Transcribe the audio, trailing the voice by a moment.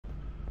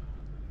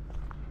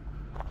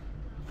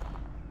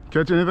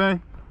Catch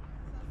anything?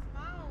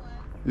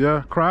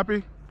 Yeah,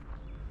 crappie?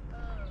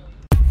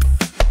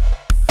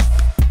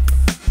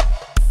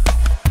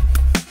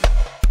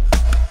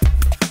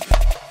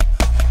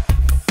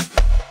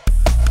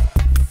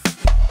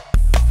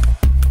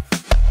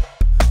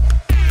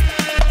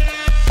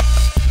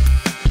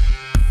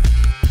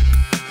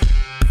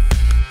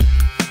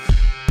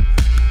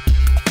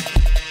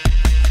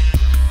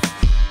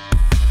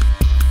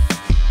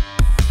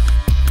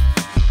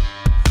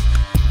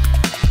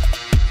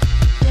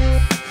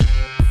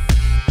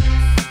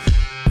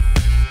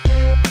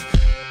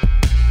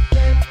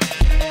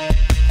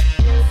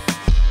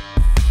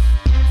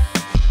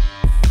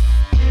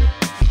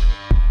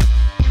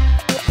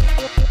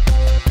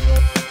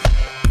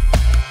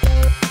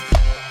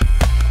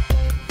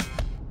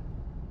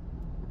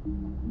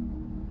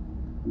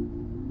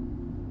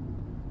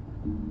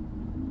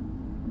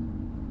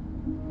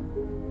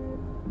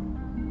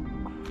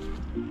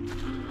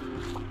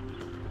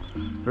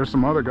 There's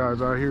some other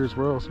guys out here as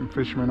well, some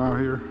fishermen out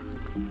here.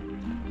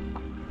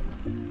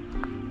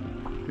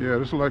 Yeah,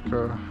 this is like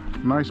a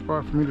nice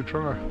spot for me to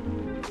try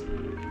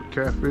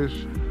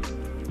catfish.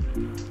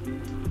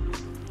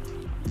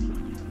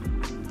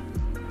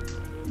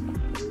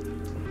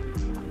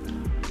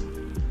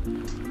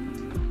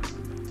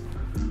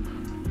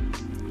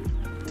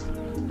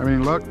 I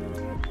mean, luck?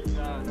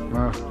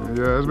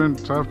 Yeah, it's been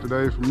tough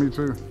today for me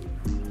too.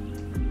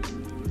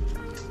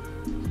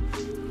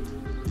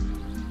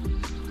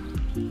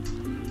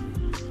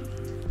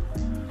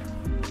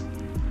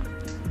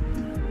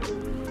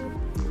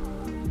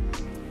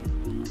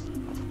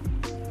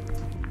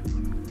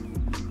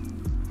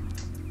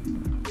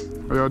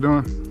 How y'all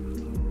doing?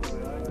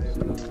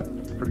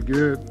 Pretty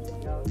good.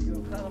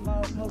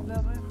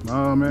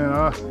 Oh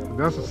man,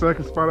 that's the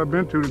second spot I've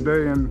been to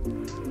today and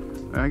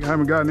I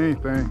haven't gotten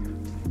anything.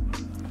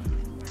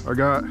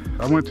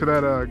 I went to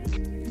that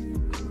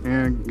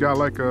and got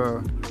like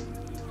a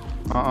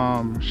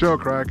shell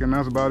crack and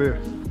that's about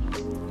it.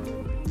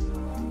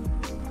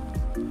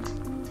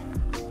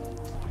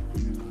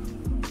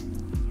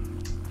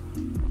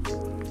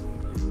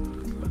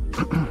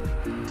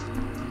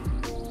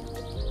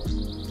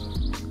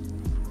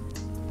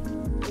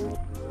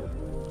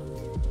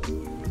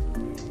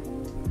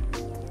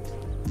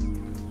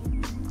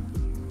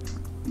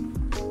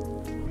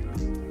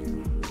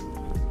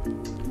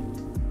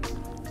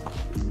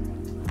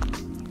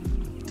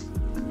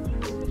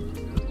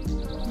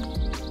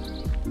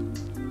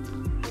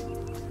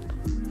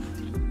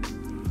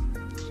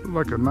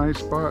 Like a nice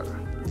spot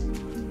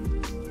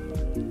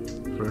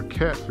for a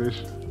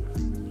catfish.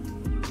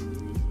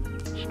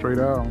 Straight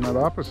out on that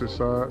opposite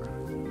side.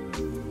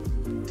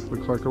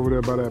 Looks like over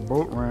there by that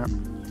boat ramp.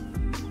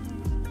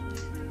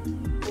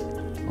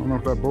 I don't know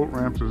if that boat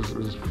ramp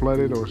is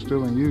flooded or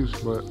still in use,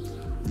 but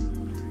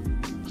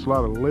there's a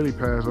lot of lily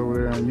pads over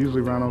there, and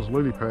usually around those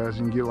lily pads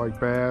you can get like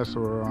bass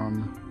or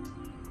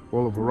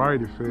well, a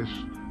variety of fish,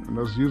 and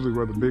that's usually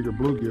where the bigger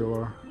bluegill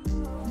are.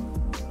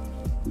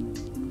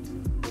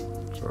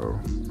 So,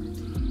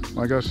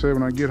 like I said,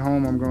 when I get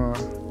home, I'm gonna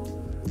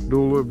do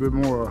a little bit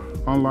more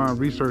online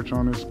research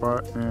on this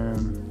spot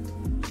and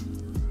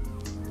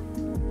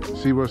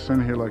see what's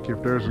in here. Like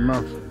if there's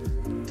enough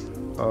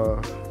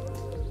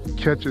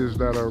catches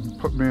that are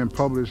being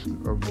published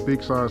of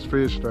big size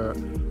fish that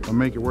will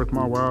make it worth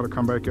my while to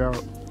come back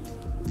out.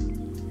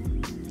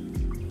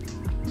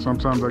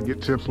 Sometimes I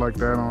get tips like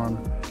that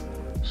on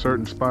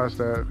certain spots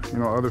that, you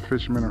know, other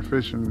fishermen are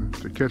fishing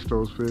to catch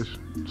those fish.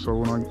 So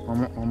when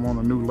I'm on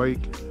a new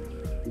lake,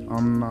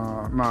 I'm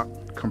not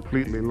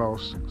completely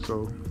lost.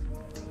 So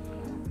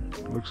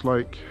it looks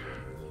like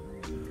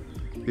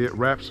it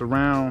wraps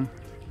around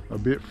a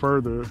bit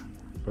further,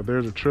 but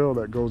there's a trail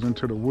that goes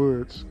into the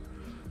woods.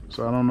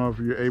 So I don't know if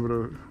you're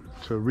able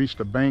to reach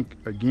the bank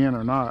again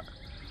or not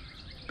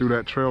through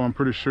that trail. I'm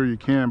pretty sure you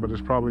can, but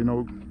there's probably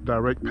no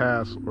direct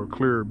paths or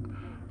clear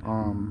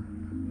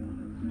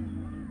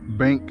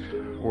bank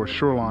or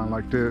shoreline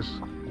like this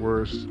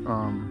where it's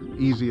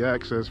easy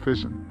access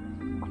fishing.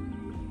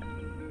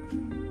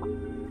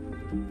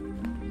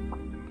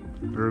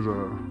 There's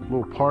a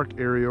little park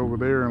area over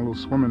there and a little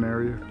swimming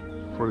area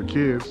for the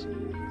kids.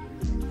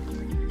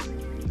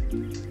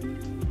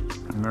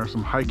 And there's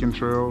some hiking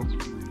trails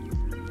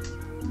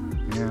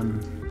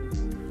and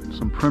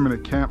some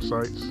primitive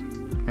campsites,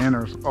 and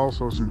there's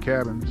also some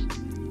cabins.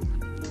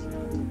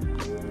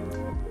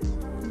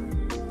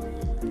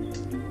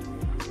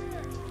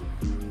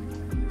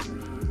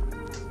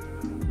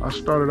 I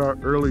started out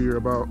earlier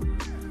about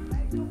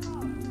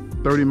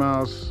 30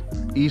 miles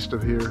east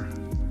of here,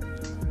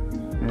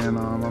 and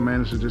I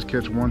managed to just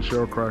catch one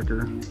shell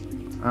cracker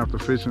after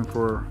fishing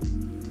for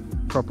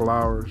a couple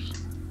hours.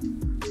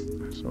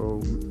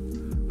 So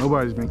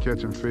nobody's been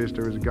catching fish.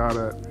 There was a guy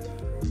that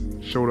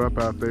showed up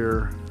out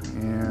there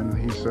and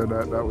he said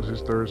that was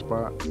his third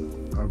spot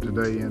of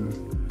today, and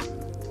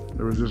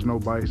there was just no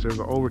bites. There's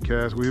an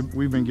overcast.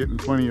 We've been getting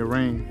plenty of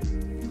rain,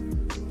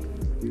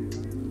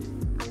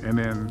 and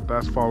then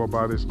that's followed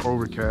by this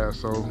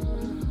overcast, so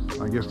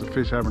I guess the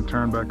fish haven't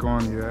turned back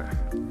on yet.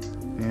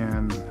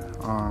 And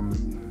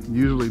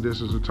usually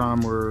this is a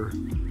time where,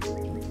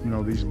 you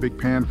know, these big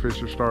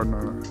panfish are starting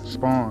to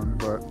spawn,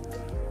 but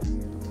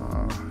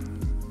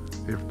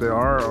if they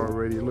are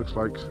already, it looks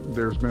like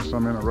there's been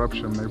some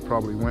interruption. They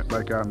probably went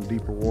back out in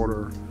deeper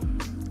water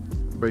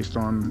based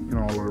on, you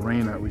know, all the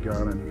rain that we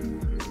got.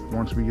 And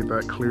once we get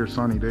that clear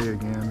sunny day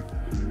again,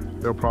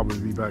 they'll probably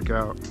be back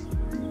out.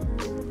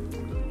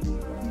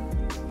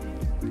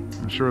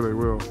 I'm sure they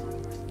will.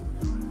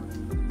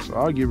 So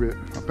I'll give it,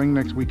 I think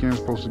next weekend is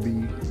supposed to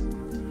be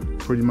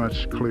pretty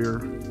much clear.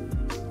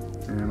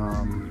 And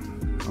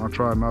I'll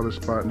try another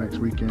spot next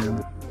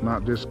weekend,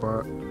 not this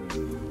spot.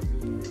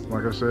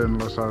 Like I said,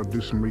 unless I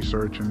do some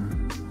research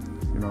and,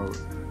 you know,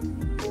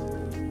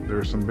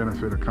 there's some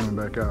benefit of coming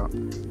back out.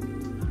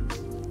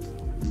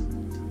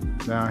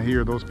 Down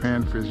here, those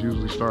panfish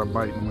usually start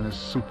biting when it's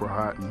super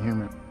hot and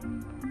humid.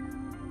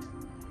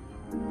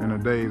 In the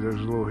day, there's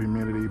a little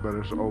humidity, but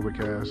it's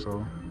overcast,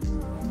 so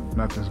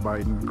nothing's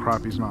biting.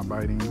 Crappie's not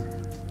biting.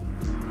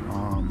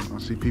 I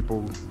see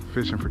people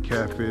fishing for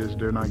catfish.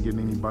 They're not getting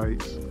any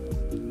bites.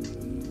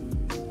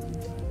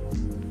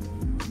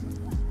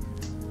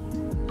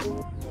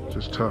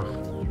 Just tough.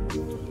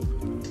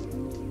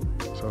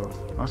 So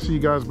I'll see you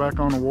guys back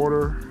on the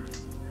water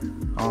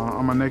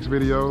on my next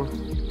video.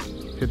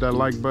 Hit that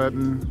like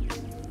button,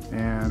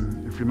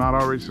 and if you're not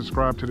already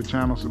subscribed to the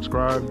channel,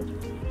 subscribe.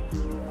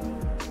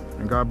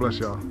 And God bless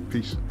y'all.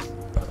 Peace.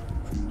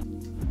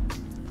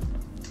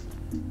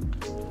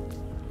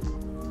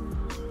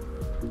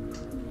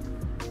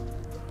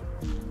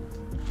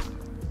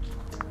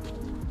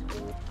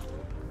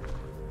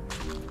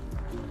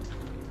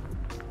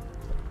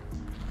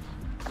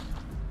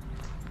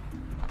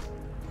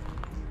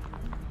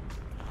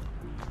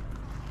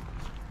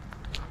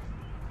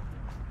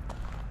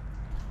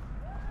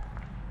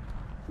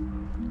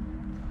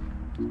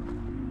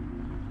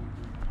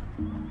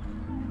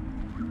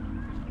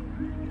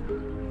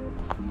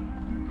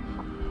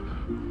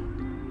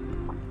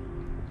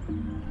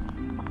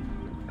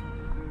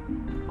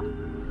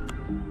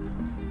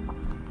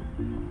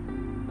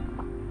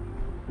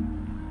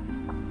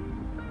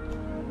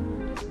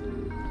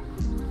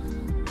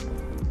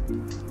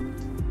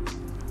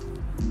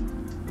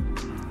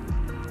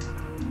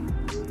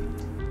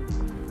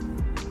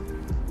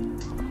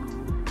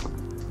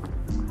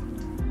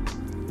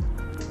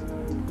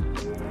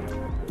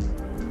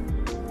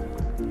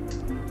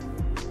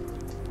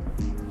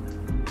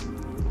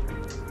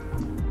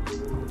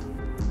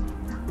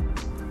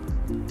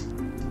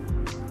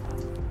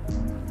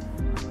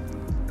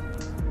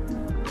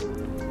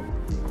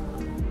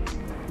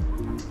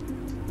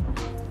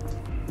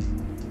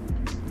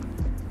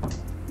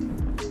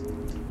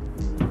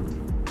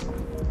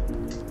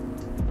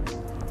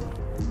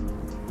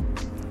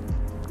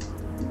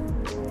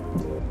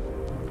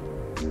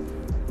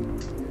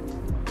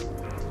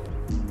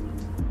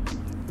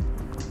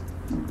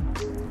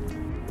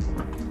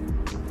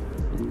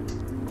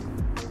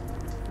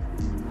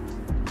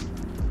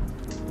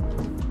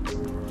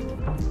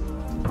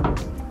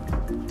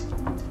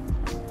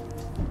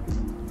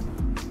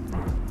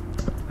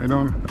 How you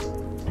doing?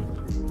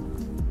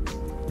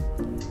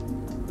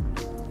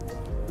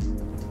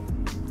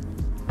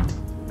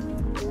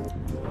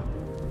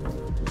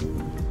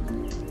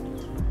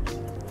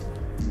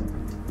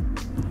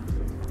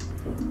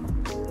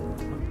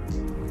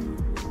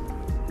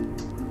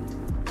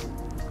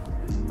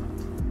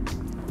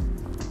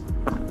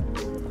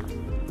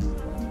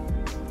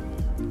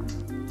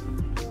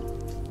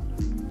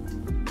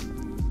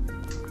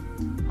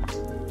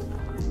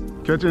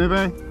 Catch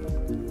anything?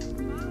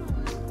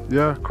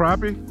 Yeah,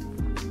 crappie?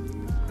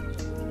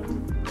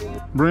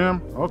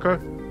 Brim? Okay.